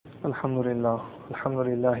الحمد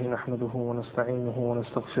لله نحمده ونستعينه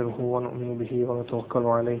ونستغفره ونؤمن به ونتوكل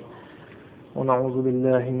عليه ونعوذ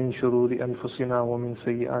بالله من شرور أنفسنا ومن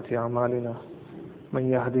سيئات أعمالنا من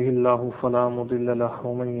يهده الله فلا مضل له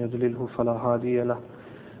ومن يضلله فلا هادي له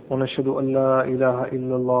ونشهد أن لا إله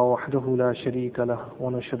إلا الله وحده لا شريك له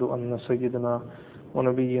ونشهد أن سيدنا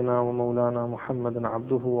ونبينا ومولانا محمدا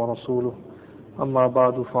عبده ورسوله أما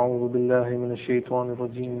بعد فأعوذ بالله من الشيطان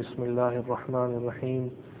الرجيم بسم الله الرحمن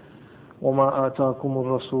الرحيم وما آتاكم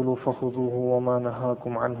الرسول فخذوه وما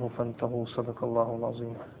نهاكم عنه فانتهوا صدق الله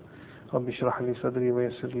العظيم رب اشرح لي صدري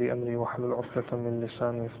ويسر لي أمري واحلل عقدة من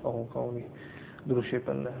لساني يفقهوا قولي درود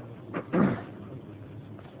الله.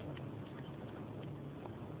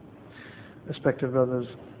 Respected brothers,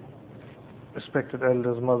 respected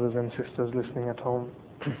elders, mothers and sisters listening at home,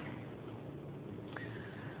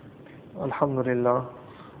 Alhamdulillah,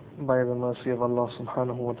 by the mercy of Allah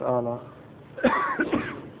subhanahu wa ta'ala,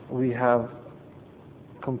 we have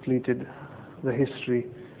completed the history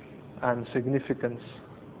and significance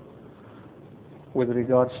with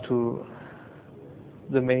regards to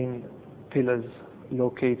the main pillars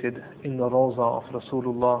located in the Rawza of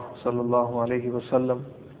Rasulullah sallallahu alayhi wasallam,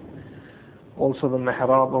 also the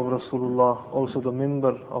mihrab of Rasulullah, also the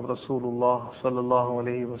minbar of Rasulullah sallallahu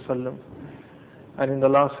alayhi wasallam. And in the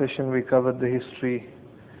last session we covered the history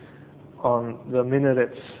on the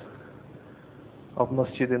minarets of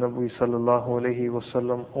Masjid Nabawi sallallahu alayhi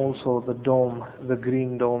wasallam, also the dome, the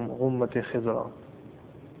green dome, Ghummat-e Khidra.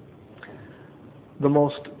 The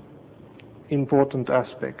most important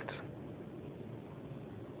aspect,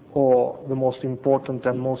 or the most important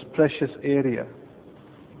and most precious area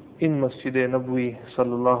in Masjid Nabawi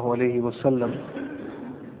sallallahu alayhi wasallam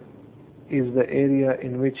is the area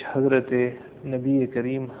in which Hazrat Nabi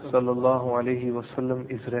Kareem sallallahu alayhi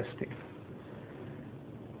wasallam is resting.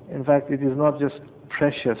 In fact, it is not just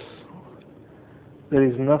precious. There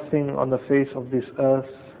is nothing on the face of this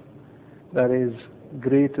earth that is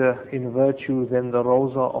greater in virtue than the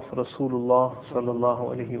Rawza of Rasulullah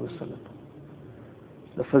sallallahu alayhi wasallam.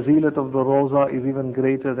 The fazilat of the Rawza is even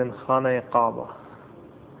greater than Khana-e-Kaaba,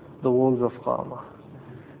 the walls of Kaaba.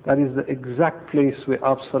 That is the exact place where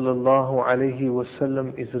Aap sallallahu alayhi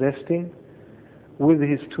wasallam is resting with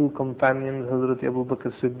his two companions, Hazrat Abu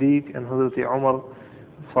Bakr Siddiq and Hazrat Umar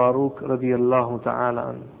Farooq radiyallahu ta'ala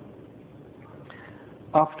an.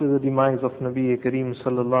 After the demise of Nabi Kareem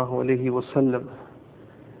sallallahu alayhi wasallam,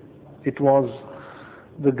 it was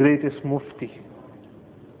the greatest mufti,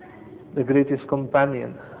 the greatest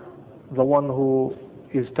companion, the one who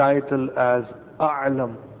is titled as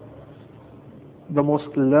A'lam, the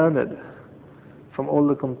most learned from all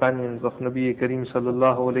the companions of Nabi Kareem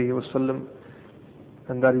sallallahu alayhi wasallam,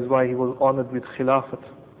 and that is why he was honored with Khilafat.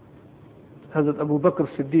 Hazrat Abu Bakr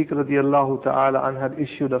Siddiq radiyallahu ta'ala an had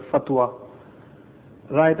issued a fatwa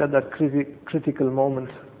right at that critical moment,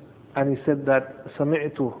 and he said that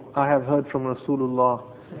Sami'tu, I have heard from Rasulullah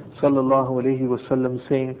sallallahu alayhi wasallam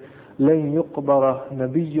saying, لَن يُقْبَرَ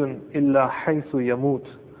نَبِيٌّ إِلَّا حَيْثُ يَمُوتُ,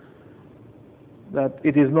 that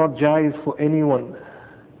it is not jaiz for anyone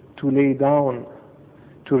to lay down,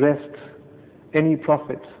 to rest any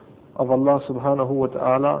prophet of Allah subhanahu wa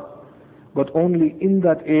ta'ala, but only in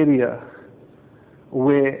that area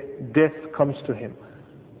where death comes to him.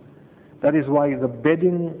 That is why the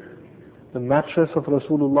bedding, the mattress of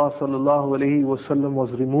Rasulullah sallallahu alayhi wasallam was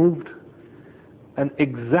removed, and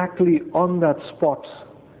exactly on that spot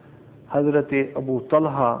Hazrat Abu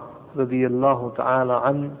Talha radiyallahu ta'ala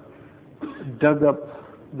an dug up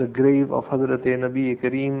the grave of Hazrat Nabi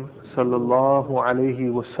Kareem sallallahu alayhi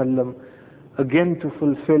wasallam, again to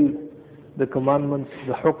fulfill the commandments,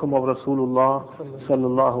 the hukm of Rasulullah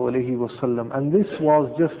sallallahu alayhi wasallam. And this was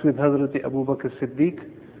just with Hazrat Abu Bakr Siddiq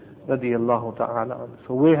radiyallahu ta'ala.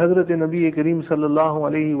 So where Hazrat Nabi Kareem sallallahu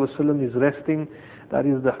alayhi wasallam is resting, that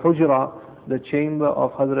is the hujra, the chamber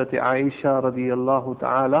of Hazrat Aisha radiyallahu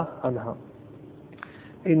ta'ala anha.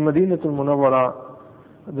 In Madinatul Munawwara,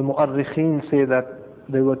 the Mu'arrikhin say that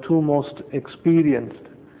there were two most experienced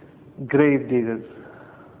grave diggers.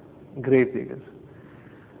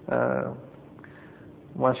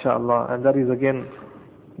 MashaAllah, and that is again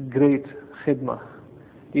great khidmah.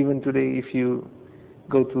 Even today, if you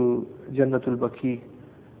go to Jannatul Baqi,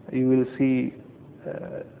 you will see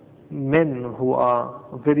men who are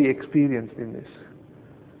very experienced in this,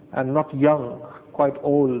 and not young, quite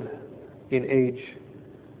old in age,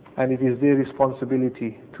 and it is their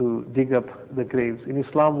responsibility to dig up the graves. In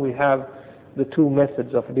Islam we have the two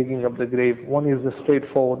methods of digging up the grave. One is the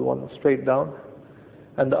straightforward one, straight down,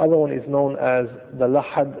 and the other one is known as the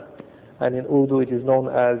lahad, and in Urdu it is known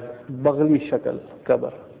as Baghli Shakal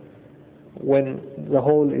Kabar. when the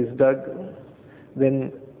hole is dug,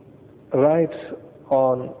 then right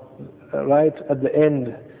at the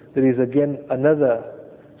end there is again another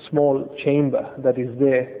small chamber that is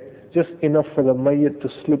there, just enough for the mayyit to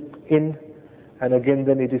slip in, and again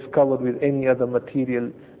then it is covered with any other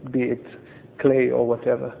material, be it clay or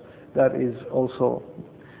whatever. That is also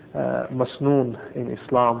masnoon in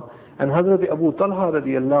Islam. And Hazrat Abu Talha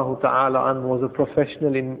radiallahu ta'ala an was a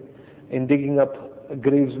professional in digging up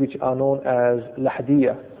graves which are known as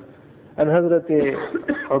Lahdiya. And Hazrat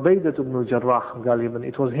Ubaidah ibn Jarrah Ghaliban,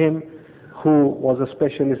 it was him who was a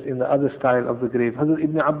specialist in the other style of the grave. Hazrat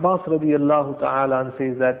Ibn Abbas radiallahu ta'ala an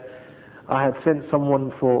says that I had sent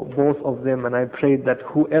someone for both of them, and I prayed that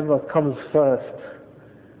whoever comes first,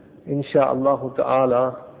 insha'Allah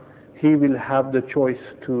ta'ala, he will have the choice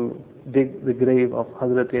to dig the grave of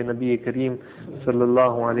Hazrat Nabi Kareem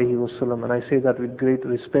sallallahu alayhi wasallam. And I say that with great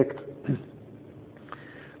respect,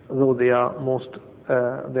 though there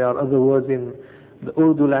are other words in the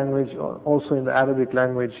Urdu language or also in the Arabic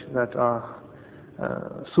language that are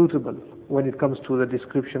suitable when it comes to the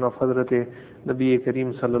description of Hazrat Nabi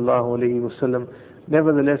Kareem sallallahu alayhi wasallam.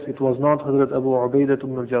 Nevertheless, it was not Hazrat Abu Ubaidah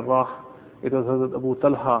ibn al-Jarrah, it was Hazrat Abu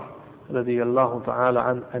Talha radiyallahu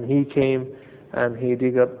ta'ala, and he came and he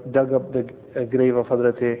dug up the grave of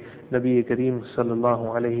Hazrat Nabi Kareem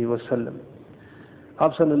sallallahu alayhi wasallam.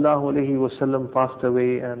 Ab sallallahu alayhi wasallam passed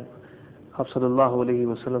away, and Ab sallallahu alayhi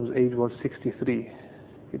wasallam's age was 63.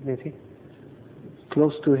 Isn't he?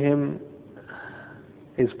 Close to him,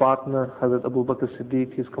 his partner Hazrat Abu Bakr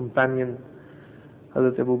Siddiq, his companion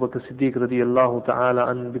Hazrat Abu Bakr Siddiq radiyallahu ta'ala,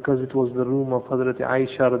 and because it was the room of Hazrat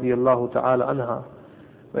Aisha radiyallahu ta'ala anha,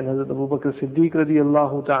 when Hazrat Abu Bakr Siddiq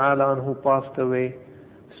radiyallahu ta'ala anhu passed away,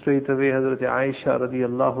 straight away Hazrat Aisha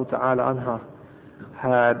radiyallahu ta'ala anha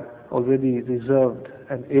had already reserved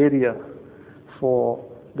an area for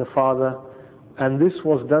the father, and this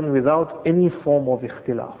was done without any form of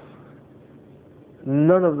ikhtilaf.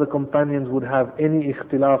 None of the companions would have any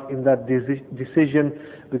ikhtilaf in that decision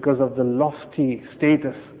because of the lofty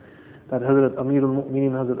status that Hazrat Amirul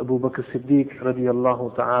Mu'mineen Hazrat Abu Bakr Siddiq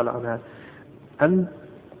radiyallahu ta'ala anha. And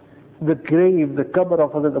the grave, the qabr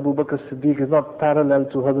of Hazrat Abu Bakr Siddiq is not parallel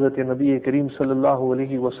to Hazrat Nabi Kareem sallallahu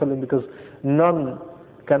alayhi wasallam, because none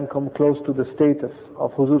can come close to the status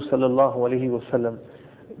of Huzur sallallahu alayhi wasallam.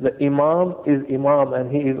 The Imam is Imam,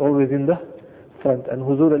 and he is always in the front, and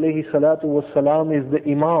Huzur alayhi salatu wassalam is the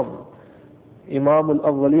Imam, Imam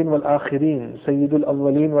al-Awwaleen wal-Akhirin, Sayyidul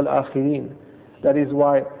Awwaleen wal-Akhirin. That is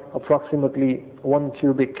why approximately 1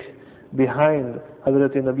 cubit behind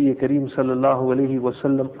Hazrat Nabi Kareem sallallahu alayhi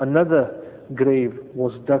wasallam, another grave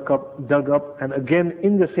was dug up, and again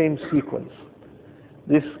in the same sequence.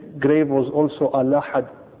 This grave was also a lahad,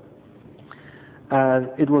 and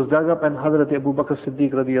it was dug up, and Hazrat Abu Bakr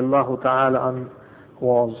Siddiq radiyallahu ta'ala an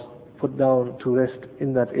was put down to rest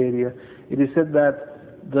in that area. It is said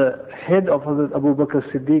that the head of Hazrat Abu Bakr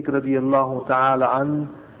Siddiq radiyallahu ta'ala an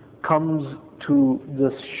comes to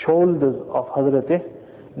the shoulders of Hazrat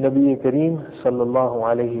Nabi Kareem sallallahu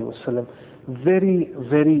alayhi wasallam, very,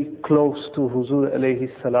 very close to Huzur alayhi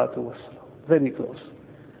salatu wasallam, very close.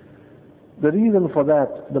 The reason for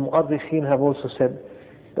that, the Mu'arrikhin have also said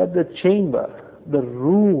that the chamber, the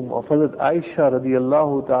room of Hazrat Aisha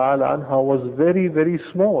radiyallahu ta'ala anha was very, very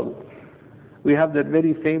small. We have that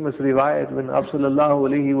very famous riwayat when Ab sallallahu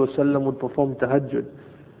alayhi wasallam would perform tahajjud.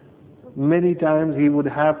 Many times he would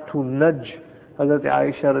have to nudge Hazrat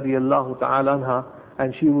Aisha radiyallahu ta'ala anha,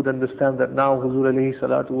 and she would understand that now Huzur alayhi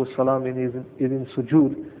salatu wassalam is in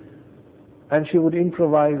sujood, and she would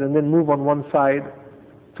improvise and then move on one side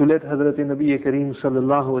to let Hazrat Nabi Kareem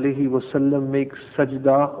sallallahu alayhi wasallam make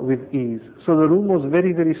sajda with ease. So the room was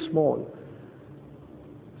very, very small.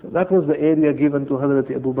 So that was the area given to Hazrat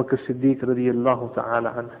Abu Bakr Siddiq radiyallahu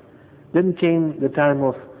ta'ala anhu. Then came the time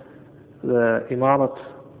of the imarat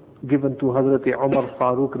given to Hazrat Umar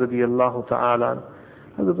Farooq radiyallahu ta'ala anhu.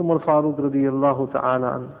 Hazrat Umar Farooq radiyallahu ta'ala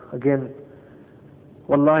anhu, again,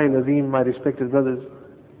 wallahi lazim, my respected brothers,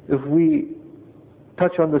 if we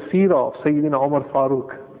touch on the seerah of Sayyidina Umar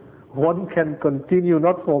Farooq, one can continue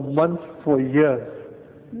not for months, for years.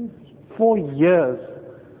 4 years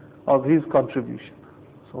of his contribution.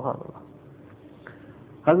 Subhanallah.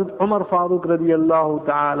 Hazrat Umar Farooq radiyallahu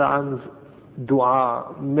ta'ala anhu's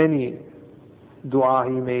dua, many dua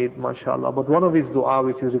he made, mashallah. But one of his dua,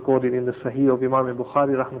 which is recorded in the Sahih of Imam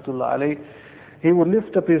Bukhari rahmatullah alayh, he would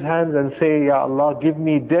lift up his hands and say, Ya Allah, give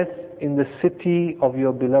me death in the city of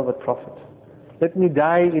your beloved Prophet. Let me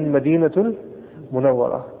die in Madinatul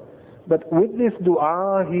Munawwara. But with this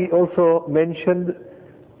dua, he also mentioned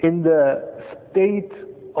in the state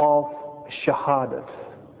of shahadat.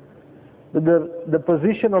 The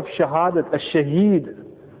position of shahadat, a shaheed,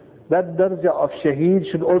 that darja of shaheed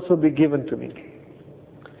should also be given to me.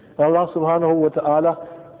 Allah subhanahu wa ta'ala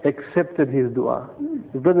accepted his dua.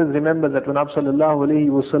 The brothers remember that when Abu sallallahu alayhi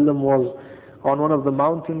wa sallam was on one of the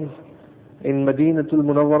mountains in Madinatul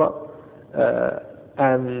Munawwara,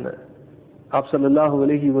 and Abu sallallahu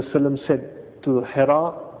alayhi wa sallam said to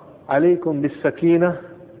Hira, alaykum bis sakina,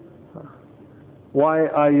 why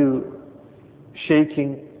are you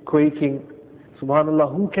shaking, quaking?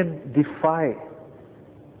 Subhanallah, who can defy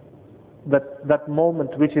that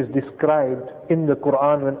moment which is described in the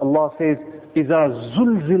Quran when Allah says, إِذَا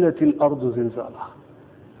زُلْزِلَتِ الْأَرْضُ زِلْزَالَهَا,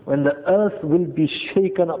 when the earth will be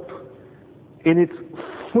shaken up in its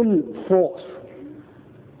full force.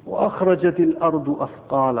 وَأَخْرَجَتِ الْأَرْضُ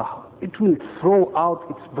أَثْقَالَهَا, it will throw out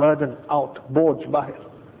its burden out, Boj Bahir.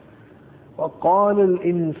 وَقَالَ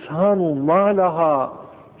الْإِنسَانُ مَا لَهَا,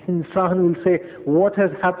 Insan will say, what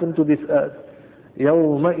has happened to this earth?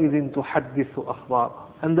 يَوْمَئِذٍ تُحَدِّثُ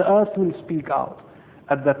أَخْبَارًا, and the earth will speak out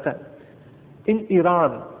at that time. In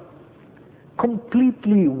Iran,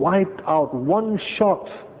 completely wiped out, one shot,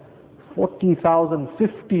 40,000,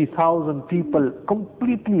 50,000 people,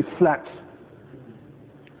 completely flat.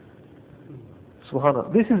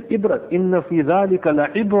 Subhanallah. This is ibrat. Inna fi dhalika la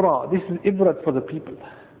ibra. This is ibrat for the people.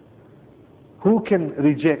 Who can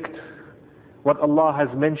reject what Allah has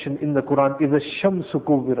mentioned in the Quran? إِذَا الشَّمْسُ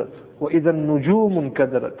كُوِّرَتْ وَإِذَا النُّجُومُ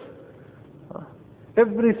انْكَدَرَتْ.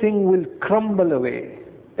 Everything will crumble away.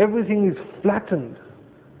 Everything is flattened.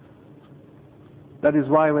 That is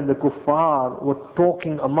why when the kuffar were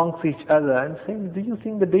talking amongst each other and saying, do you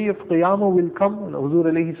think the day of Qiyamah will come? And Huzur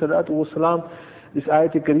alayhi salatu wasalam, this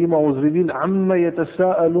ayat karima was revealed, عَمَّ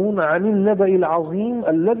يَتَسَاءَلُونَ عَنِ النَّبَإِ الْعَظِيمِ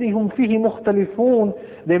الَّذِي هُمْ فِيهِ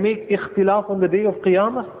مُخْتَلِفُونَ. They make ikhtilaf on the day of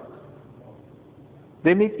Qiyamah.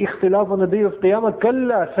 They make ikhtilaf on the day of Qiyamah.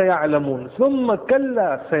 كَلَّا سَيَعْلَمُونَ ثُمَّ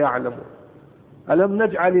كَلَّا سَيَعْلَمُونَ أَلَمْ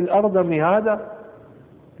نَجْعَلِ الْأَرْضَ مِهَادًا.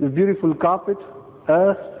 This beautiful carpet,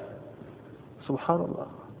 earth, subhanallah.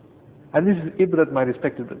 And this is ibrat, my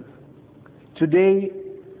respected brothers. Today,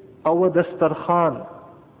 our dastarkhan,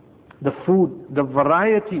 the food, the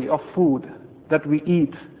variety of food that we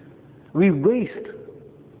eat, we waste,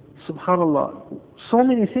 subhanallah, so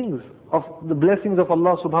many things of the blessings of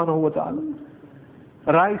Allah subhanahu wa ta'ala.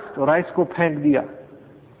 Rice ko phank diya.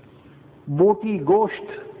 Boti, gosht,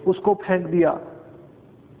 usko phank diya.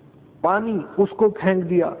 Pani, usko phank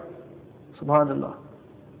diya. Subhanallah.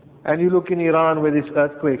 And you look in Iran where this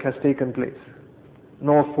earthquake has taken place.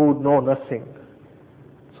 No food, no nothing.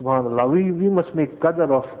 Subhanallah. We must make qadr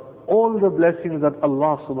of all the blessings that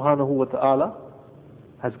Allah subhanahu wa ta'ala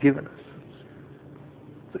has given us.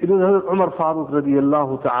 So it was Hazrat Umar Farooq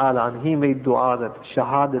radiallahu ta'ala, and he made dua that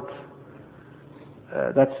shahadat,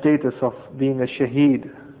 that status of being a shaheed,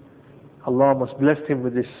 Allah must bless him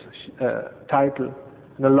with this title.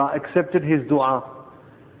 And Allah accepted his dua.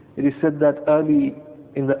 It is said that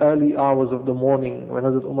in the early hours of the morning, when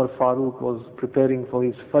Hazrat Umar Farooq was preparing for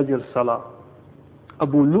his Fajr Salah,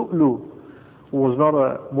 Abu Lu'lu, who was not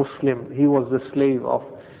a Muslim, he was the slave of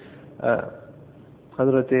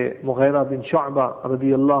Hazrat Mughira bin Shu'bah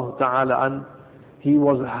radiyallahu ta'ala, and he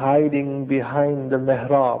was hiding behind the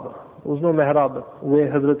mihrab. There was no mihrab where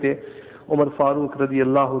Hazrat Umar Farooq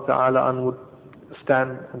radiyallahu ta'ala and would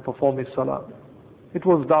stand and perform his salah. It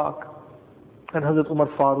was dark, and Hazrat Umar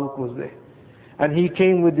Farooq was there. And he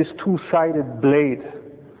came with this two-sided blade,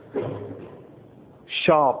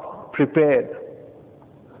 sharp, prepared.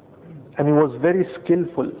 And he was very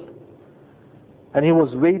skillful. And he was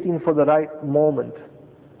waiting for the right moment.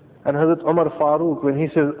 And Hazrat Umar Farooq, when he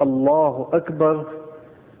says, Allahu Akbar,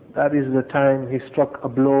 that is the time he struck a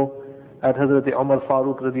blow at Hazrat Umar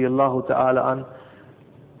Farooq radiallahu ta'ala,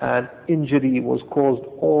 and injury was caused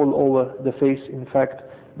all over the face. In fact,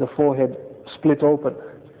 the forehead split open.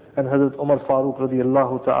 And Hazrat Umar Farooq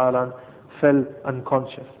radiallahu ta'ala fell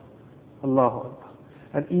unconscious. Allahu Akbar.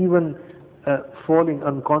 And even falling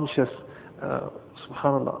unconscious,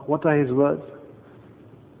 subhanallah, what are his words?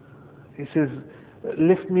 He says,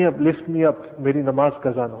 lift me up, meri namaz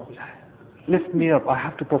qaza na ho jaye. Lift me up, I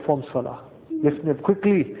have to perform salah. Lift me up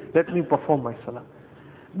quickly, let me perform my salah.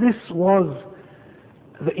 This was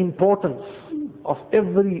the importance of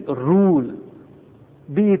every rule,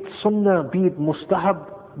 be it sunnah, be it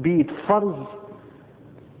mustahab, be it farz.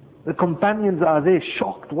 The companions are there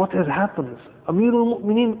shocked, what has happened? Amirul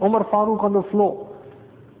Mu'mineen Umar Farooq on the floor.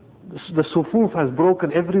 The sufuf has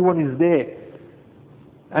broken, everyone is there.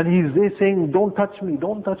 And he's there saying, don't touch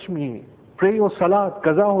me. Pray your salat,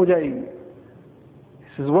 qaza ho jayegi. He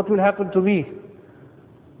says, what will happen to me?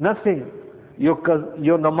 Nothing. Your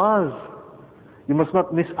namaz, You must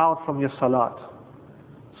not miss out from your salat.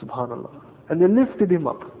 Subhanallah. And they lifted him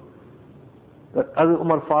up. That Hazrat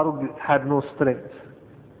Umar Farooq had no strength.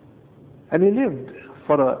 And he lived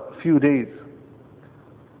for a few days.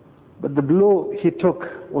 But the blow he took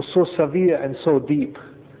was so severe and so deep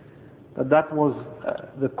that that was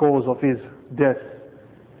the cause of his death.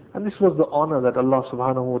 And this was the honor that Allah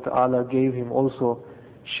subhanahu wa ta'ala gave him also.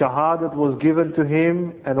 Shahadat was given to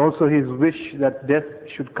him, and also his wish that death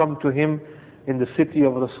should come to him in the city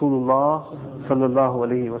of Rasulullah sallallahu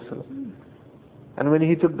alayhi wasallam. And when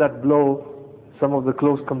he took that blow, some of the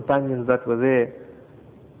close companions that were there,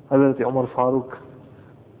 Hazrat Umar Farooq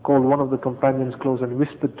called one of the companions close and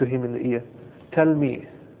whispered to him in the ear, tell me,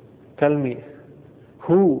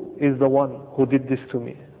 who is the one who did this to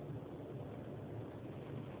me?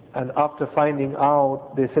 And after finding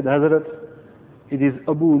out, they said, Hazrat, it is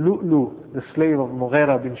Abu Lu'lu, the slave of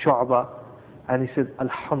Mughira bin Shu'bah. And he said,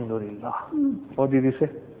 Alhamdulillah. What did he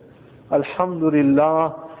say?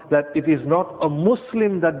 Alhamdulillah, that it is not a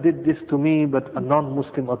Muslim that did this to me, but a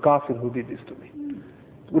non-Muslim, a kafir who did this to me.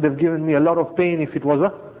 It would have given me a lot of pain if it was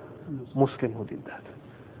a Muslim who did that.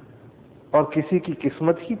 और किसी की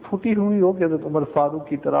किस्मत ही फूटी हुई हो कि हज़रत उमर फारूक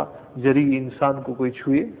की तरह जरी इंसान को कोई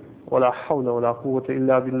छुए, वला हौल वला कुव्वत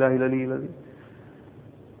इल्ला बिल्लाहिल अलील अज़ीम.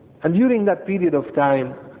 And during that period of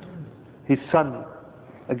time, his son,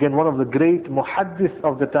 again one of the great muhaddis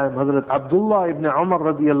of the time, Hazrat Abdullah ibn Umar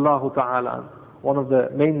radiyallahu ta'ala, one of the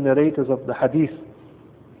main narrators of the hadith,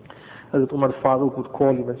 Hazrat Umar Farooq would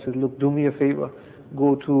call him and say, look, do me a favor,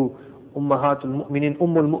 go to Ummahatul Mu'minin,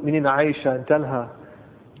 Ummul Mu'minin Aisha, and tell her,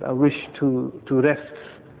 I wish to rest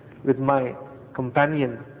with my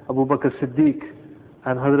companion Abu Bakr Siddiq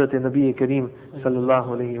and Hazrat Nabi Kareem sallallahu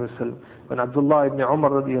alayhi wa sallam. When Abdullah ibn Umar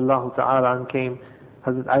radiyallahu ta'ala came,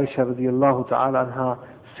 Hazrat Aisha radiyallahu ta'ala anha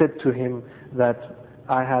said to him that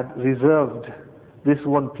I had reserved this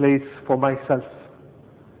one place for myself,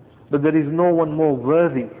 but there is no one more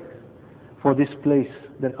worthy for this place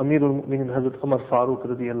than Amirul Mu'minin Hazrat Umar Farooq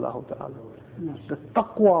radiyallahu ta'ala. The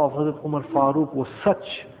taqwa of Hazrat Umar Farooq was such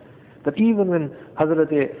that even when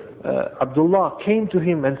Hazrat Abdullah came to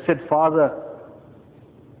him and said, Father,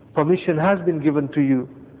 permission has been given to you,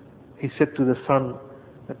 he said to the son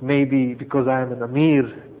that maybe because I am an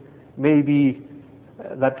Amir, maybe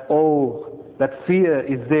that fear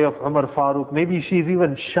is there of Umar Farooq, maybe she's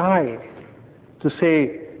even shy to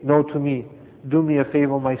say no to me. Do me a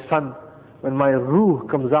favor, my son, when my ruh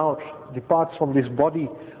comes out, departs from this body,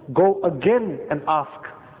 go again and ask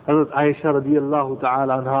Hazrat Aisha radiyallahu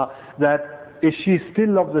ta'ala anha that is she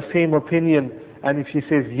still of the same opinion, and if she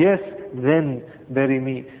says yes, then bury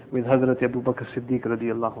me with Hazrat Abu Bakr Siddiq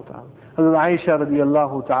radiyallahu ta'ala. Hazrat Aisha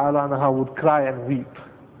radiyallahu ta'ala anha would cry and weep.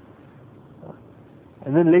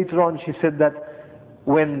 And then later on she said that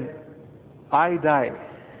when I die,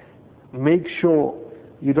 make sure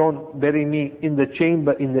you don't bury me in the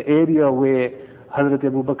chamber, in the area where Hazrat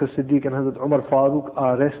Abu Bakr Siddiq and Hazrat Umar Farooq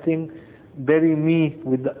are resting. Bury me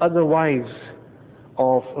with the other wives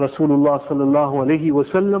of Rasulullah sallallahu alayhi wa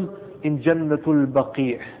sallam in Jannatul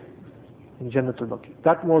Baqi'. In Jannatul Baqi'.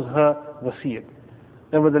 That was her wasiyat.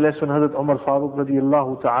 Nevertheless, when Hazrat Umar Farooq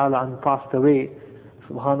radiyallahu ta'ala passed away,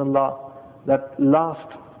 subhanallah, that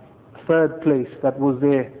last third place that was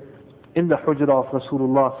there in the hujrah of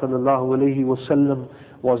Rasulullah sallallahu alayhi wa sallam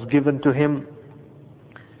was given to him.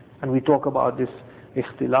 And we talk about this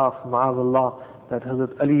ikhtilaf, ma'azallah, that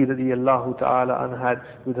Hazrat Ali radiyallahu ta'ala had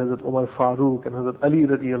with Hazrat Umar Farooq, and Hazrat Ali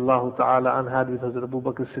radiyallahu ta'ala had with Hazrat Abu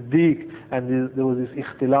Bakr Siddiq, and there was this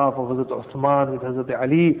ikhtilaf of Hazrat Uthman with Hazrat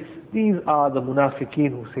Ali. These are the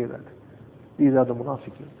munafiqeen who say that. These are the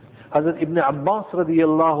munafiqeen. Hazrat Ibn Abbas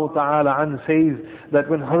radiyallahu ta'ala says that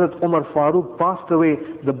when Hazrat Umar Farooq passed away,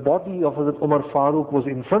 the body of Hazrat Umar Farooq was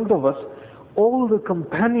in front of us. All the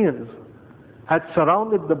companions had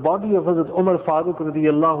surrounded the body of Hazrat Umar Farooq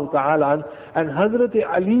radiyallahu ta'ala, and Hazrat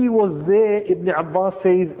Ali was there. Ibn Abbas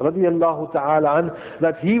says radiyallahu ta'ala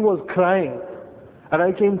that he was crying, and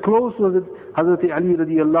I came close to Hazrat Ali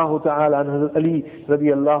radiyallahu ta'ala, and Hazrat Ali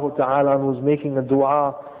radiyallahu ta'ala was making a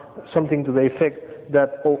dua, something to the effect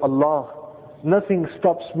that, oh Allah, nothing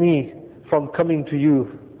stops me from coming to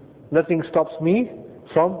you. Nothing stops me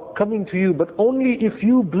from coming to you, but only if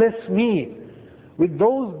you bless me with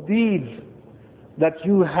those deeds that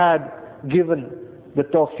you had given the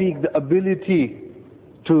tawfiq, the ability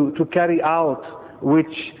to carry out, which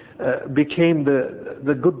became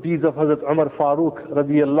the good deeds of Hazrat Umar Farooq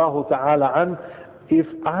radiyallahu ta'ala an. If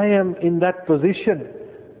I am in that position,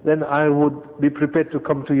 then I would be prepared to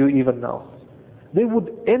come to you even now. They would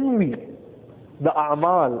envy the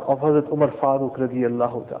a'mal of Hazrat Umar Farooq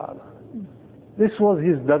radiyallahu ta'ala. This was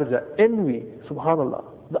his darja, envy, subhanallah.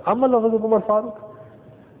 The amal of Hazrat Umar Farooq.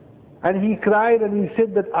 And he cried and he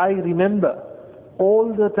said that I remember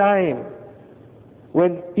all the time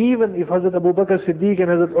when even if Hazrat Abu Bakr Siddiq and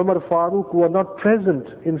Hazrat Umar Farooq were not present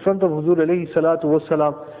in front of Huzur alayhi salatu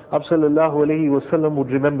wasalam, Ab sallallahu alayhi wasallam would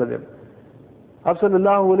remember them. Ab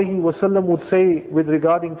sallallahu alayhi wasallam would say with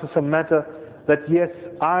regarding to some matter that yes,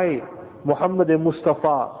 I, Muhammad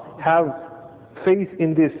Mustafa, have faith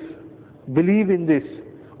in this, believe in this,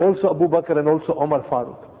 also Abu Bakr and also Umar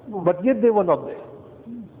Farooq. But yet they were not there.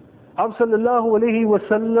 Ab sallallahu alayhi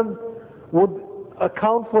wasallam would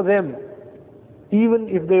account for them even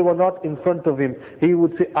if they were not in front of him. He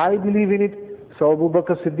would say, I believe in it, so Abu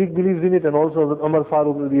Bakr Siddiq believes in it, and also Umar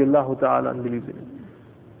Farooq radiyallahu ta'ala believes in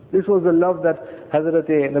it. This was the love that Hazrat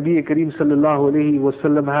Nabi Kareem sallallahu alayhi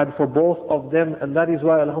wasallam had for both of them, and that is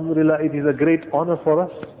why, alhamdulillah, it is a great honor for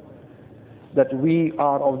us that we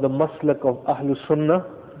are of the maslak of Ahlus Sunnah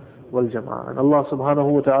wal Jama'ah. And Allah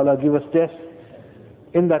subhanahu wa ta'ala give us death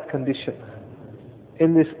in that condition,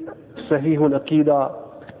 in this Sahihul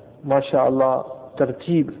Aqidah, mashallah,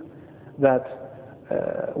 tartib, that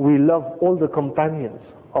we love all the companions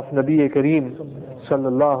of Nabi Kareem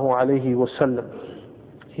sallallahu alayhi wasallam.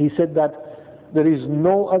 He said that there is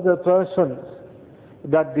no other person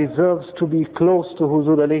that deserves to be close to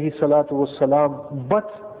Huzur alayhi salatu wasalam but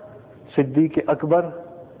Siddiq Akbar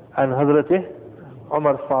and Hazrat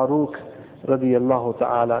Umar Farooq radiyallahu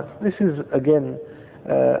ta'ala. This is again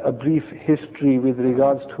a brief history with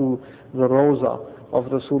regards to the Roza of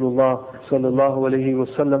Rasulullah sallallahu alayhi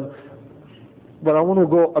wasallam. But I want to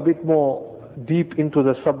go a bit more deep into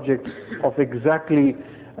the subject of exactly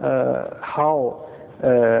how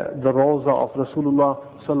the Roza of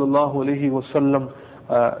Rasulullah sallallahu alayhi wasallam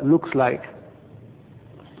looks like.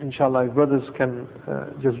 Inshallah, if brothers can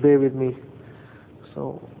just bear with me.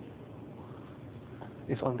 So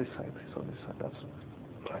it's on this side. It's on this side. That's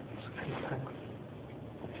right.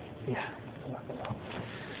 Yeah.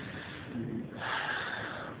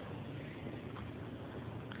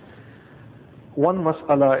 One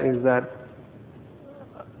mas'ala is that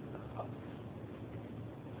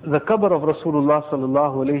the qabr of Rasulullah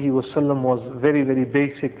sallallahu alayhi wasallam was very, very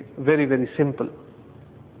basic, very, very simple.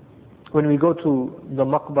 When we go to the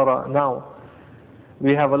maqbara now,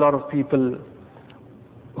 we have a lot of people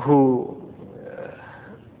who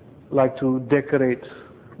like to decorate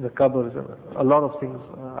the qabrs and a lot of things.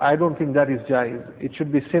 I don't think that is jaiz. It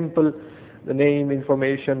should be simple, the name,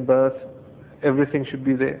 information, birth, everything should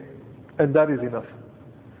be there. And that is enough.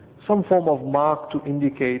 Some form of mark to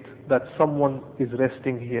indicate that someone is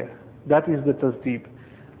resting here. That is the tasdeeb.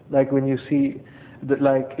 Like when you see,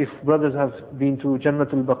 like if brothers have been to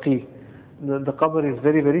Jannatul Baqi, the qabr is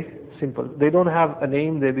very, very simple. They don't have a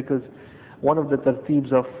name there because one of the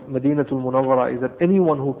tarteebs of Madinatul Munawwara is that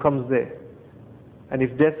anyone who comes there, and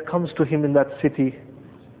if death comes to him in that city,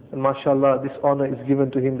 and mashallah, this honor is given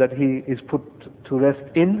to him that he is put to rest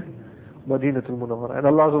in Madinatul Munawwara. And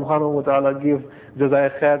Allah subhanahu wa ta'ala give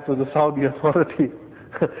Jazaya Khair to the Saudi authority.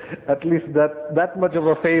 At least that much of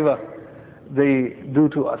a favor they do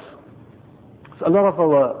to us. So a lot of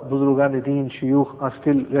our Buzurgan-e-Deen, Shuyukh are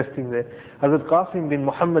still resting there. Hazrat Qasim bin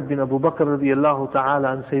Muhammad bin Abu Bakr radiyallahu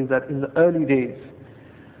ta'ala and says that in the early days,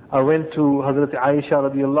 I went to Hazrat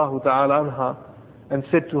Aisha radiyallahu ta'ala anha and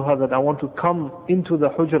said to her that I want to come into the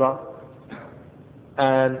hujra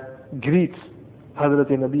and greet Hazrat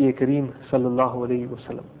Nabi Kareem sallallahu alayhi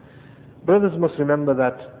wasallam. Brothers must remember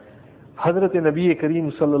that Hazrat Nabi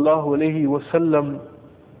Kareem sallallahu alayhi wasallam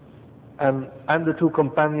and the two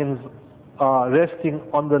companions are resting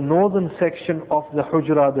on the northern section of the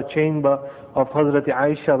hujra, the chamber of Hazrat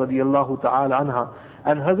Aisha radiyallahu ta'ala anha.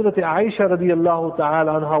 And Hazrat Aisha radiyallahu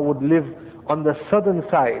ta'ala anha would live on the southern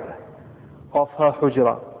side of her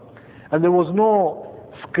hujra. And there was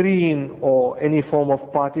no screen or any form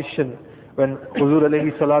of partition when Huzur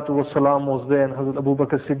alayhi salatu wasalam was there and Hazrat Abu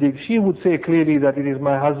Bakr Siddiq. She would say clearly that it is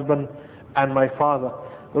my husband and my father.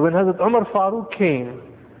 But when Hazrat Umar Farooq came,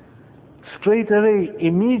 straight away,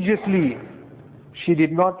 immediately, she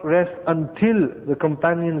did not rest until the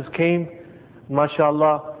companions came.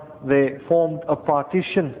 MashaAllah, they formed a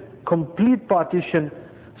partition, complete partition,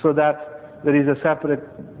 so that there is a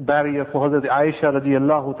separate barrier for Hazrat Aisha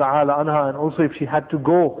radiyallahu ta'ala anha, and also if she had to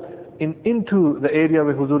go into the area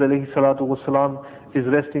where Huzur alayhi salatu wasalam is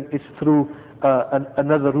resting, it's through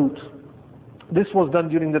another route. This was done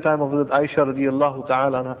during the time of Hazrat Aisha radiyallahu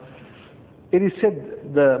ta'ala anha. It is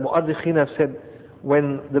said, the Mu'addiqeen have said,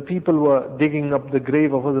 when the people were digging up the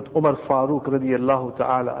grave of Hazrat Umar Farooq radiyallahu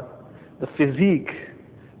ta'ala, the physique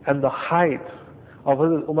and the height of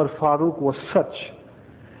Hazrat Umar Farooq was such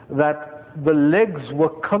that the legs were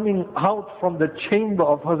coming out from the chamber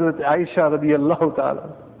of Hazrat Aisha radiallahu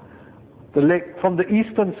ta'ala. From the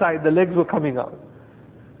eastern side, the legs were coming out.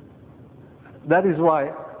 That is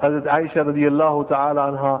why Hazrat Aisha radiallahu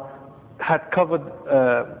ta'ala anha had covered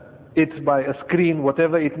it by a screen,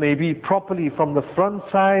 whatever it may be, properly from the front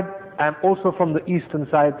side and also from the eastern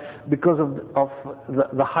side, because of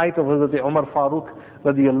the height of Hazrat Umar Farooq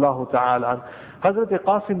radiallahu ta'ala. Hazrat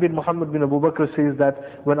Qasim bin Muhammad bin Abu Bakr says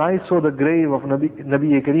that when I saw the grave of Nabi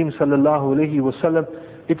Kareem sallallahu alayhi wasallam,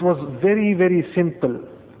 it was very, very simple.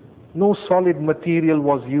 No solid material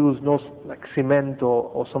was used, no like cement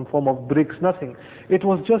or some form of bricks, nothing. It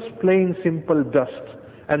was just plain simple dust,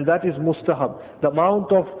 and that is mustahab. The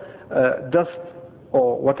amount of dust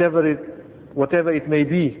or whatever it may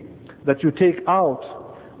be that you take out,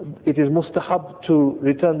 it is mustahab to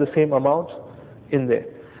return the same amount in there.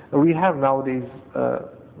 We have nowadays,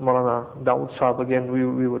 Maulana Dawood Saab, again,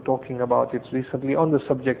 we were talking about it recently on the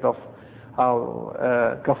subject of how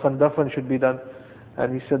kafan dafan should be done.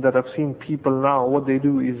 And he said that I've seen people now, what they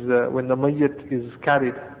do is when the mayyit is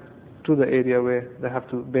carried to the area where they have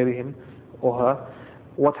to bury him or her,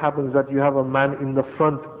 what happens is that you have a man in the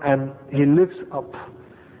front and he lifts up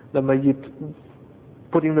the mayyit,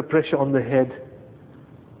 putting the pressure on the head,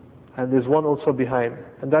 and there's one also behind.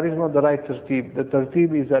 And that is not the right tartib. The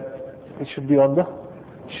tartib is that it should be on the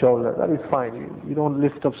shoulder. That is fine. You don't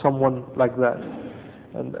lift up someone like that.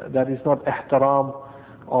 And that is not ihtaram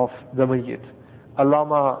of the mayyit.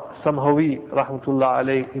 Allama Samhawi rahmatullah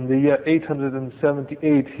alayh, in the year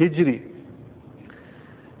 878 Hijri,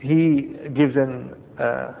 he gives an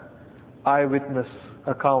eyewitness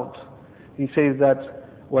account. He says that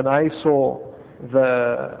when I saw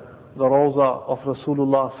the Rawza of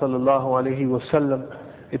Rasulullah sallallahu alayhi wasallam,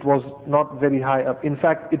 it was not very high up. In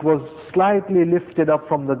fact, it was slightly lifted up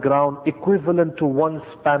from the ground, equivalent to one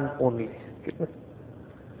span only.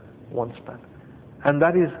 One span. And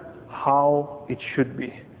that is how it should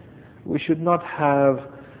be. We should not have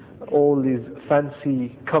all these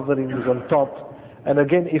fancy coverings on top. And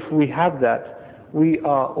again, if we have that, we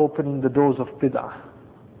are opening the doors of bid'ah.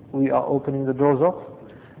 We are opening the doors of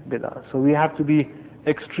bid'ah. So we have to be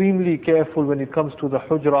extremely careful when it comes to the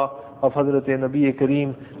hujra of Hazrat Nabi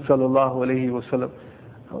Kareem sallallahu alayhi wasallam.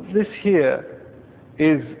 This here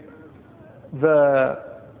is the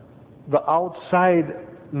outside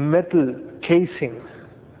metal casing,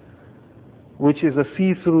 which is a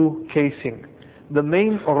see-through casing. The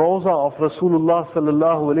main Rawza of Rasulullah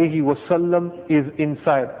sallallahu alayhi wasallam is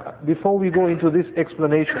inside. Before we go into this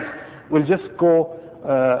explanation, we'll just go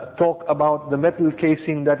talk about the metal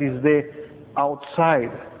casing that is there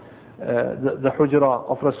outside the hujra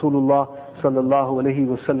of Rasulullah sallallahu alayhi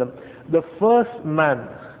wasallam. The first man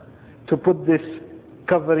to put this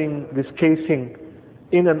covering, this casing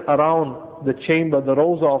in and around the chamber, the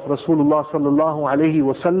Rawza of Rasulullah sallallahu alayhi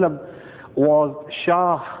wasallam, was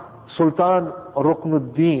Shah Sultan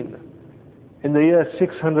Ruknuddin in the year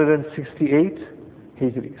 668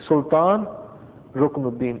 Hijri. Sultan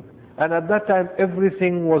Ruknuddin. And at that time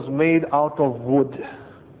everything was made out of wood.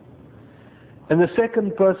 And the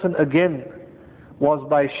second person again was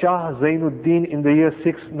by Shah Zainuddin in the year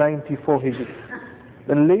 694 Hijri.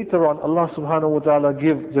 Then later on, Allah subhanahu wa ta'ala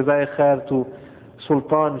give Jazai Khair to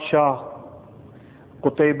Sultan Shah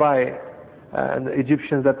Qutaybai and the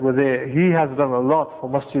Egyptians that were there. He has done a lot for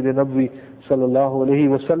Masjid Nabwi sallallahu alayhi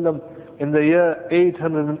wasallam. In the year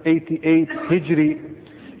 888 Hijri,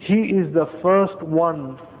 he is the first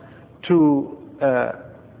one to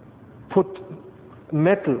put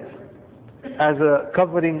metal as a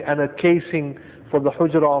covering and a casing for the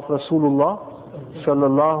hujra of Rasulullah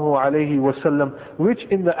sallallahu alayhi wasallam, which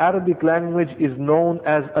in the Arabic language is known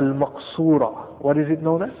as al-maqsura. What is it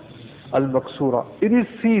known as? Al-maqsura. It is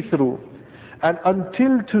see-through. And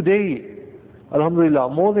until today, alhamdulillah,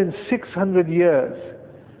 more than 600 years,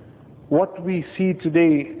 what we see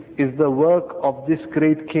today is the work of this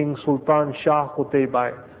great king Sultan Shah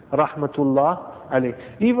Qutaybai rahmatullah alayh.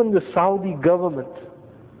 Even the Saudi government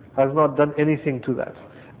has not done anything to that.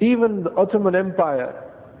 Even the Ottoman Empire,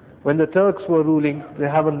 when the Turks were ruling, they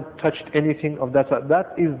haven't touched anything of that.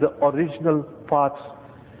 That is the original part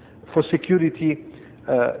for security.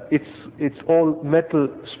 It's all metal,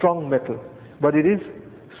 strong metal, but it is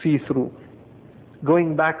see-through.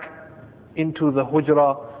 Going back into the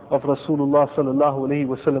hujra of Rasulullah sallallahu alayhi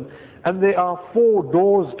wasallam, and there are 4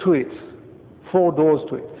 doors to it. 4 doors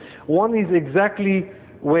to it. One is exactly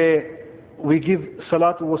where we give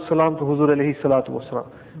salatu was salam to Huzur alayhi salatu was salam.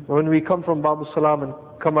 When we come from Babu Salam and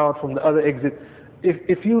come out from the other exit,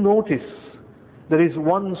 if you notice, there is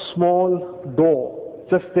one small door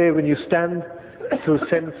just there when you stand to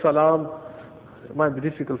send salam It might be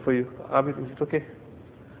difficult for you. Abid, is it okay?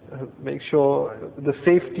 Make sure the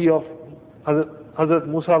safety of Hazrat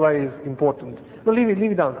Musa Bhai is important. No, leave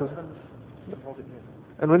it down.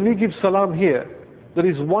 And when we give salam here, there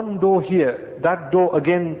is one door here. That door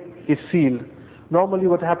again is sealed. Normally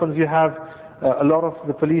what happens, you have a lot of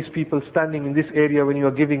the police people standing in this area when you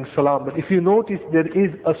are giving salam. But if you notice, there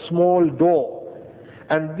is a small door.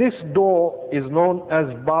 And this door is known as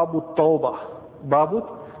Babu Tawbah. Babu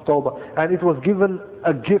Tawbah. And it was given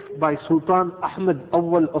a gift by Sultan Ahmed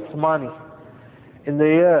Awal Osmani in the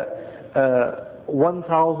year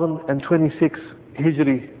 1026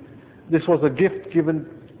 Hijri. This was a gift given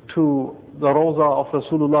to the Roza of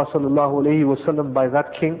Rasulullah sallallahu alayhi wasallam by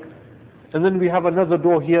that king. And then we have another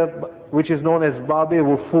door here which is known as Babe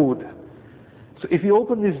Wufud. So if you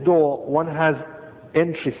open this door, one has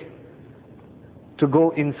entry to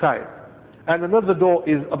go inside. And another door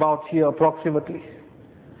is about here approximately.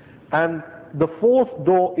 And the fourth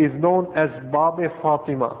door is known as Babe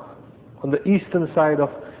Fatima on the eastern side of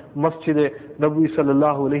Masjid Nabi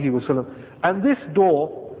sallallahu alayhi wasallam. And this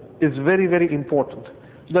door is very, very important.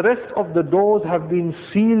 The rest of the doors have been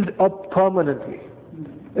sealed up permanently.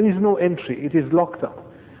 There is no entry, it is locked up.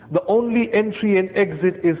 The only entry and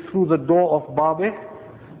exit is through the door of Babe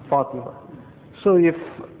Fatima. So if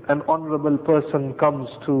an honorable person comes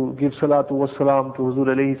to give salatu wassalam to Huzur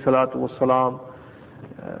alayhi salatu wassalam,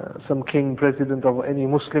 some king, president of any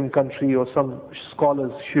Muslim country, or some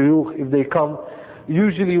scholars, shuyukh, if they come,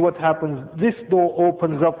 usually what happens, this door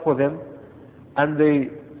opens up for them and they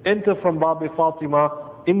enter from Babe Fatima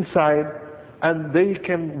inside, and they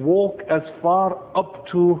can walk as far up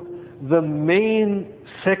to the main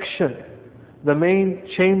section, the main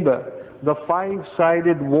chamber, the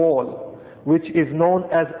five-sided wall, which is known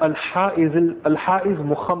as Al-Ha'iz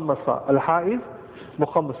Mukhammasa. Al-Ha'iz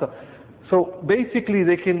Mukhammasa. So basically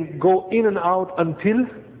they can go in and out until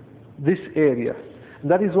this area.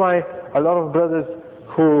 That is why a lot of brothers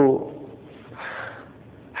who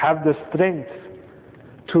have the strength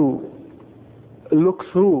to look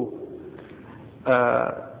through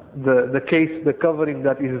the case, the covering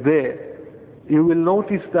that is there, you will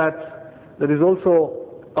notice that there is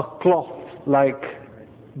also a cloth like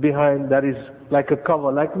behind that is like a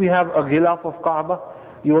cover. Like we have a ghilaf of Kaaba,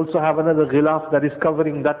 you also have another ghilaf that is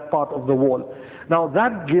covering that part of the wall. Now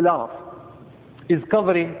that ghilaf is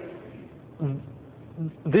covering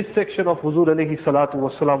this section of Huzur alayhi salatu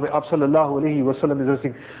wasalam, where sallallahu alayhi wasallam is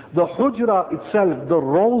resting. The hujra itself, the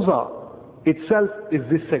roza itself is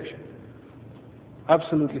this section.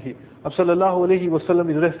 Absolutely here. Sallallahu alayhi wasallam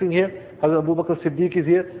is resting here. Hazrat Abu Bakr Siddiq is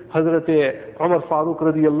here. Hazrat Umar Farooq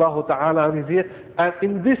radiyallahu ta'ala is here. And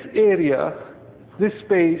in this area, this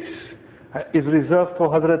space is reserved for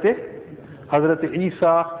Hazrat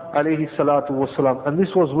Isa alayhi salatu wasalam. And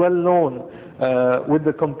this was well known with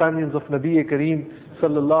the companions of Nabi Kareem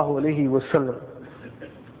sallallahu alayhi wasallam.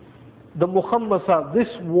 The Mukhammasa, this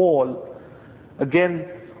wall, again,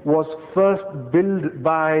 was first built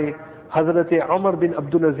by Hazrat Umar bin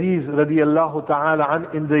Abdul Aziz radiyallahu ta'ala an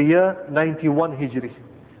in the year 91 Hijri.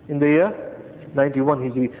 In the year 91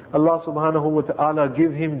 Hijri. Allah subhanahu wa ta'ala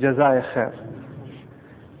give him jazai khair.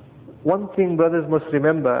 One thing brothers must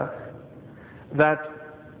remember, that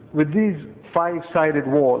with these five-sided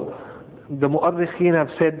wall, the Mu'arrikheen have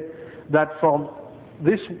said that from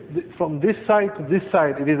this side to this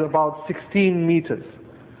side, it is about 16 meters.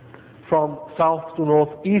 From south to north,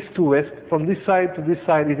 east to west, from this side to this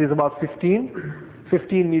side, it is about 15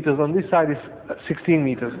 meters. On this side is 16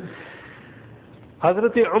 meters.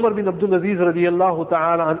 Hazrat Umar bin Abdul Aziz radiyallahu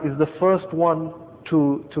ta'ala is the first one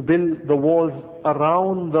to build the walls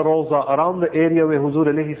around the Roza, around the area where Huzur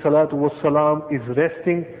alayhi salatu wassalam is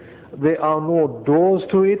resting. There are no doors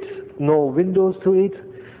to it, no windows to it,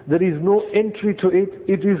 there is no entry to it.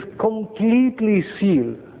 It is completely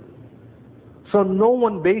sealed. So no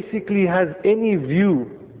one basically has any view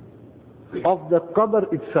of the qabr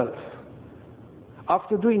itself.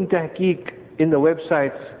 After doing tahqiq in the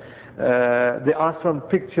websites, there are some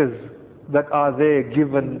pictures that are there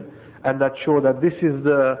given and that show that this is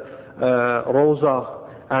the Roza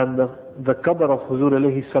and the qabr of Huzur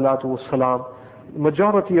alayhi salatu wassalam.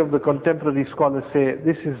 Majority of the contemporary scholars say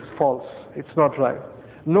this is false, it's not right.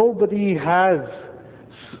 Nobody has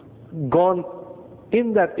gone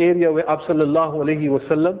in that area where Abd sallallahu alayhi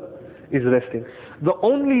wasallam is resting. The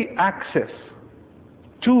only access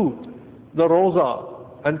to the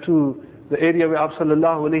Roza and to the area where Abd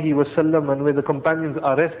sallallahu alayhi wasallam and where the companions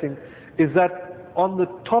are resting is that on the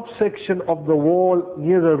top section of the wall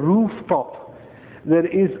near the rooftop there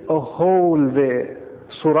is a hole there,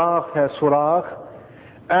 surakh hai surakh,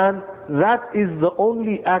 And that is the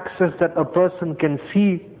only access that a person can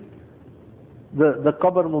see the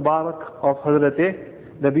Qabr Mubarak of Hazrat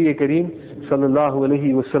Nabi Kareem sallallahu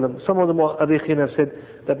alayhi wasallam. Some of the mu'arrikhin have said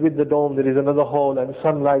that with the dome there is another hole and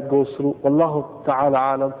sunlight goes through. Wallahu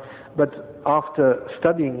ta'ala alam. But after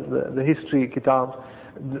studying the history kitabs,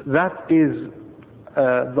 that is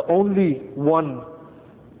the only one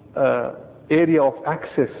area of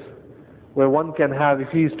access where one can have, if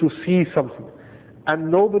he is to see something.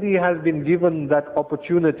 And nobody has been given that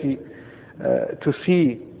opportunity to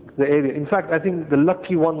see the area. In fact, I think the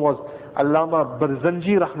lucky one was Allama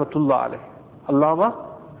Barzanji rahmatullah alayh. Allama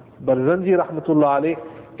Barzanji rahmatullah alayh,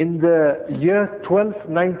 in the year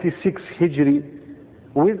 1296 Hijri,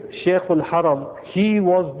 with Shaykh al-Haram, he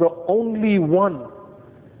was the only one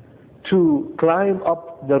to climb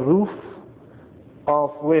up the roof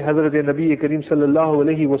of where Hazrat Nabi Kareem sallallahu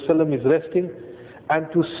alayhi wasallam is resting, and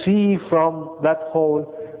to see from that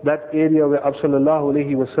hole, that area where Abu sallallahu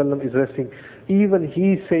alayhi wasallam is resting. Even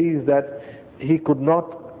he says that he could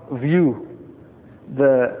not view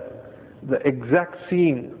the exact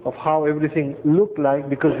scene of how everything looked like,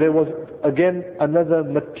 because there was again another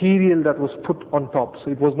material that was put on top,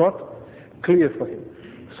 so it was not clear for him.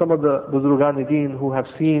 Some of the Buzurgan-e-Deen who have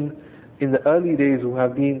seen in the early days, who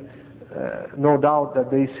have been no doubt,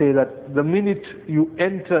 that they say that the minute you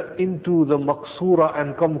enter into the Maqsura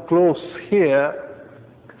and come close here,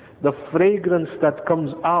 the fragrance that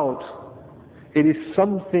comes out, it is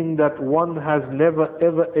something that one has never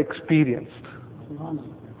ever experienced.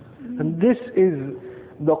 And this is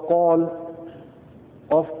the call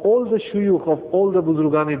of all the shuyukh, of all the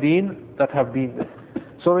Buzurgan-e-Deen that have been there.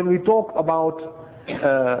 So when we talk about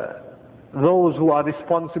those who are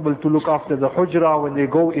responsible to look after the hujra, when they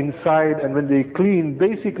go inside and when they clean,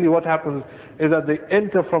 basically what happens is that they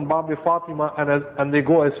enter from Bab Fatima and they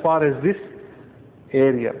go as far as this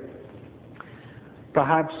area.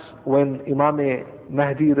 Perhaps when Imam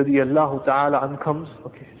Mahdi radiyallahu ta'ala an comes,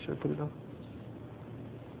 okay, should I put it on?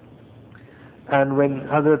 And when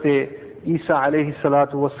Hazrat Isa alayhi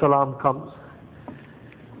salatu wassalam comes,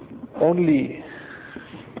 only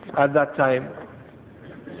at that time,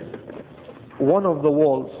 one of the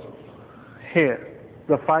walls here,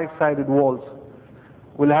 the five-sided walls,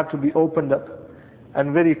 will have to be opened up,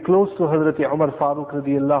 and very close to Hazrat Umar Farooq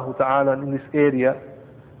radiyallahu ta'ala in this area,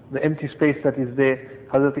 the empty space that is there,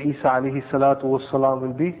 Hazrat Isa alayhi salatu wassalam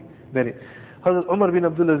will be buried. Hazrat Umar bin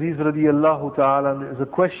Abdul Aziz radiyallahu ta'ala is a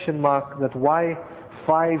question mark, that why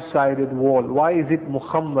five-sided wall? Why is it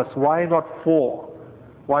Muhammas? Why not four?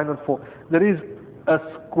 Why not four? There is a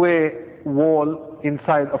square wall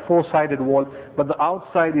inside, a four-sided wall, but the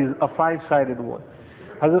outside is a five-sided wall.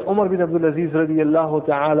 Hazrat Umar bin Abdul Aziz radiyallahu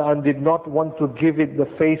ta'ala did not want to give it the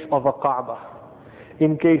face of a Kaaba,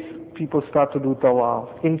 in case people start to do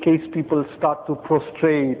tawaf, in case people start to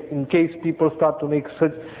prostrate, in case people start to make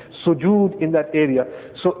sujood in that area.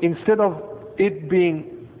 So instead of it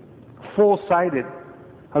being four-sided,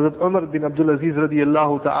 Hazrat Umar bin Abdul Aziz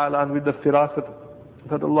radiyallahu ta'ala, and with the firasat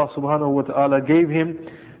that Allah subhanahu wa ta'ala gave him,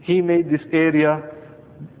 he made this area,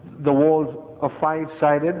 the walls, a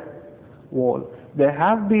five-sided wall. There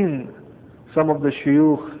have been some of the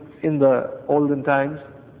shuyukh in the olden times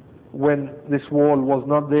when this wall was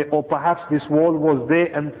not there, or perhaps this wall was there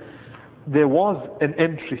and there was an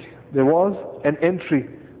entry. There was an entry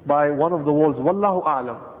by one of the walls. Wallahu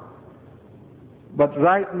a'lam. But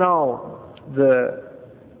right now, the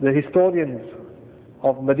historians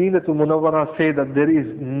of Madinatul Munawwara say that there is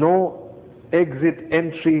no exit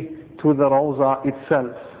entry to the Rawza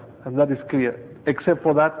itself, and that is clear, except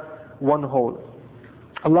for that one hole.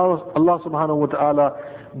 Allah subhanahu wa ta'ala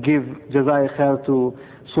give jazai khair to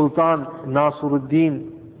Sultan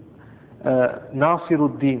Nasiruddin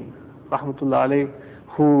rahmatullah alayh,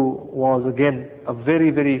 who was again a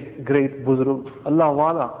very, very great Buzrug, Allah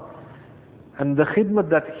wala. And the khidmat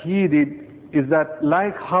that he did is that,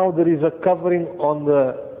 like how there is a covering on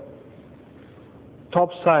the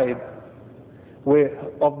top side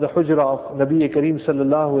of the hujra of Nabi Kareem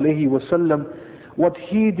sallallahu alayhi wasallam, what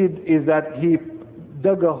he did is that he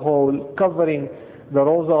dug a hole covering the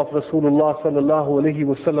Rawza of Rasulullah sallallahu alayhi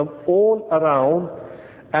wasallam all around,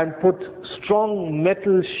 and put strong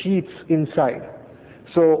metal sheets inside.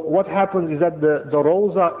 So what happens is that the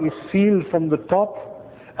Rawza is sealed from the top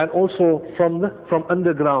and also from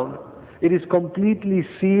underground. It is completely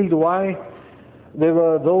sealed. Why? There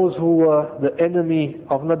were those who were the enemy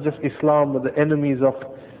of not just Islam, but the enemies of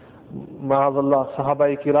ma'adallah,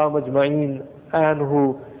 Sahabai Kiram Ajma'een, and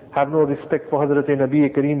who have no respect for Hazrat Nabi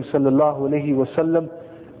Kareem sallallahu alayhi wasallam.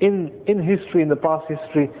 In history, in the past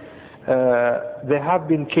history, there have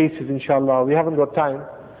been cases, inshallah, we haven't got time,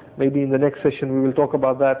 maybe in the next session we will talk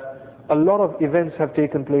about that. A lot of events have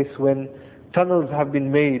taken place when tunnels have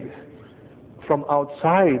been made from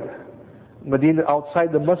outside Medina,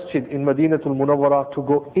 outside the masjid in Madinatul Munawwara, to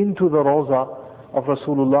go into the Rawza of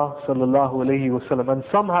Rasulullah sallallahu alayhi wasallam. And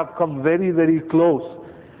some have come very, very close.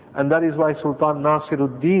 And that is why Sultan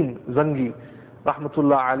Nasiruddin Zangi,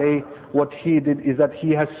 rahmatullah alayh, what he did is that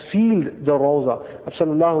he has sealed the Rawza.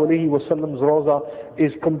 Sallallahu alayhi wasallam's Rawza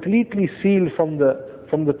is completely sealed from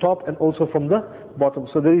the top and also from the bottom.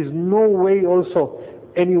 So there is no way also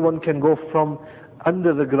anyone can go from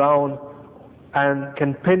under the ground and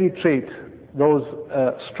can penetrate those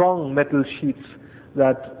strong metal sheets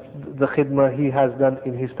that the khidmah he has done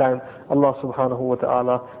in his time. Allah subhanahu wa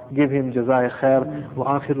ta'ala give him jazai khair.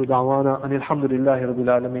 Wa akhiru da'wana and alhamdulillahi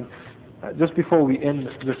rabbil alameen. Just before we end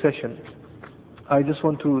the session, I just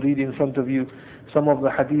want to read in front of you some of the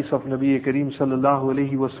hadiths of Nabi Kareem sallallahu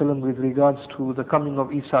alayhi wasallam with regards to the coming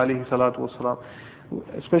of Isa alayhi salatu wasalam.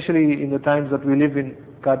 Especially in the times that we live in,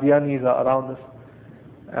 Qadianis are around us,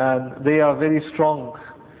 and they are very strong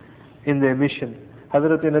in their mission.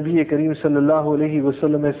 Hazrat Nabi Kareem sallallahu alayhi wa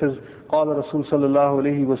sallam says, قال رسول صلى الله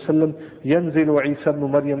عليه وسلم ينزل عيسى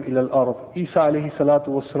بن مريم إلى الأرض. Isa alayhi salatu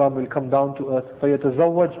wasalam will come down to earth.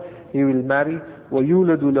 فيتزوج, he will marry.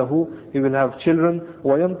 ويولد له, he will have children.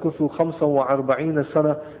 ويمكث 45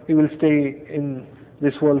 سنة, he will stay in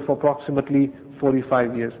this world for approximately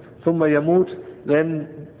 45 years. ثم يموت,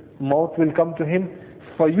 then maut will come to him.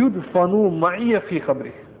 فيدفن معي في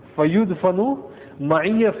قبره. فيدفن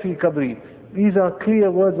معي في قبره. These are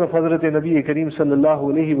clear words of Hazrat Nabi Kareem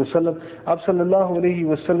sallallahu alayhi wa sallam. Ab sallallahu alayhi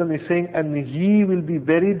wa sallam is saying, and he will be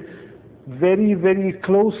buried very, very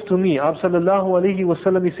close to me. Ab sallallahu alayhi wa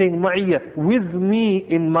sallam is saying, ma'iyya, with me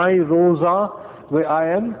in my roza where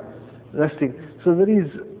I am resting. So there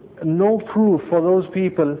is no proof for those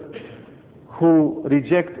people who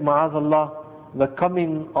reject, ma'azallah, the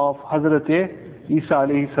coming of Hazrat Isa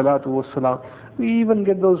alayhi salatu wa salam. We even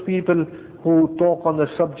get those people who talk on the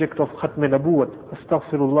subject of Khatm Nabuwat,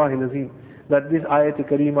 astaghfirullah al-azim, that this ayat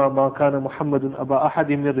karima, ma kana Muhammadun aba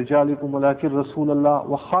ahadim min rijalikum walakin Rasulallah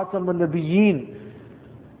wa khatam al-nabiyyin,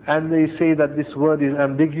 and they say that this word is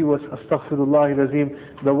ambiguous, astaghfirullah al-azim.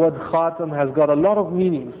 The word khatam has got a lot of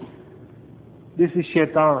meanings. This is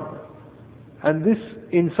shaitan, and this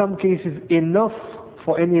in some cases enough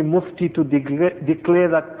for any mufti to declare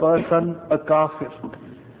that person a kafir,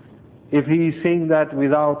 if he is saying that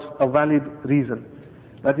without a valid reason.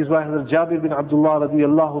 That is why Hazrat Jabir bin Abdullah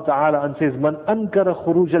radiyallahu ta'ala and says, Man ankara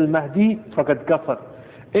khuruj al-Mahdi faqad kafar.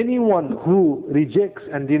 Anyone who rejects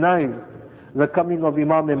and denies the coming of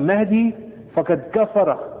Imam al-Mahdi, faqad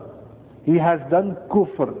kafara. He has done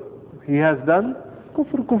kufr. He has done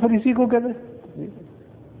kufr. Kufr isi ko kehte hain?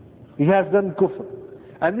 He has done kufr.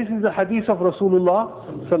 And this is the hadith of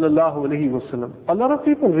Rasulullah sallallahu alayhi wa sallam. A lot of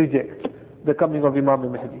people reject the coming of Imam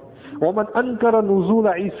al-Mahdi. وَمَنْ أَنْكَرَ نُزُولَ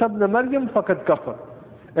عِيسَى بْنَ مَرْيَمْ فَقَدْ كَفَرَ.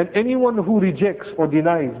 And anyone who rejects or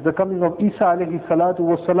denies the coming of Isa alayhi salatu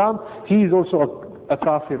wasalam, he is also a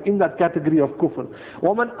kafir, in that category of kufr.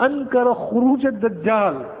 وَمَنْ أَنْكَرَ خُرُوجَ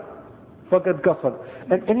الدَّجَّالِ فَقَدْ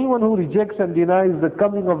كَفَرَ. And anyone who rejects and denies the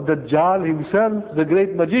coming of Dajjal himself, the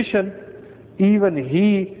great magician, even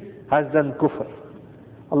he has done kufr.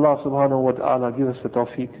 Allah subhanahu wa ta'ala give us the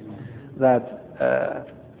tawfiq that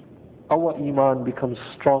our iman becomes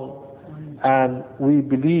strong, and we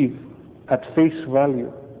believe at face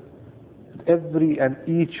value every and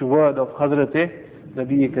each word of Hazrat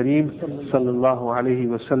Nabi Kareem sallallahu alayhi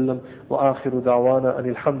wa sallam. Wa akhiru da'wana an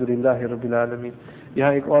alhamdulillahi rabbil alameen.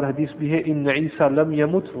 यहाँ एक और हदीस भी है, इन ईसा lump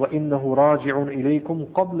यमुत व इन्नहु राजिउन इलैकुम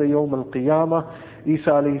क़ब्ल यौम अल-क़ियामah.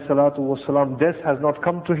 Isa alayhi salatu wasalam, death has not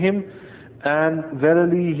come to him, and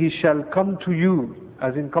verily he shall come to you,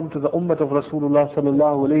 as in come to the ummah of Rasulullah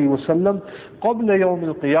sallallahu alayhi wa sallam, قبل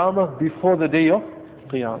يوم القيامة, before the day of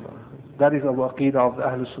Qiyamah. That is our aqeedah of the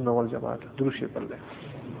Ahlul Sunnah wal Jama'at. Durushir Allah.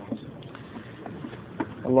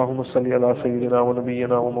 اللهم صل على سيدنا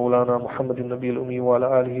ونبينا ومولانا محمد النبي الأمي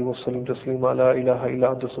وعلى آله وسلم تسليما. لا إله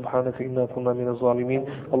إلا أنت سبحانك إنا كنا من الظالمين.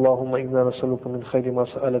 اللهم إنا نسألك من خير ما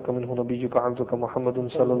سألك منه نبيك عبدك محمد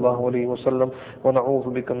صلى الله عليه وسلم، ونعوذ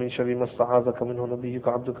بك من شر ما استعاذك منه نبيك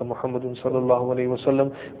عبدك محمد صلى الله عليه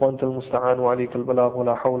وسلم، وأنت المستعان وعليك البلاغ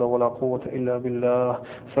ولا حول ولا قوة إلا بالله.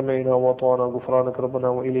 سمعنا وأطعنا غفرانك ربنا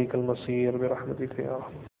وإليك المصير برحمتك يا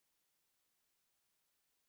رحمة.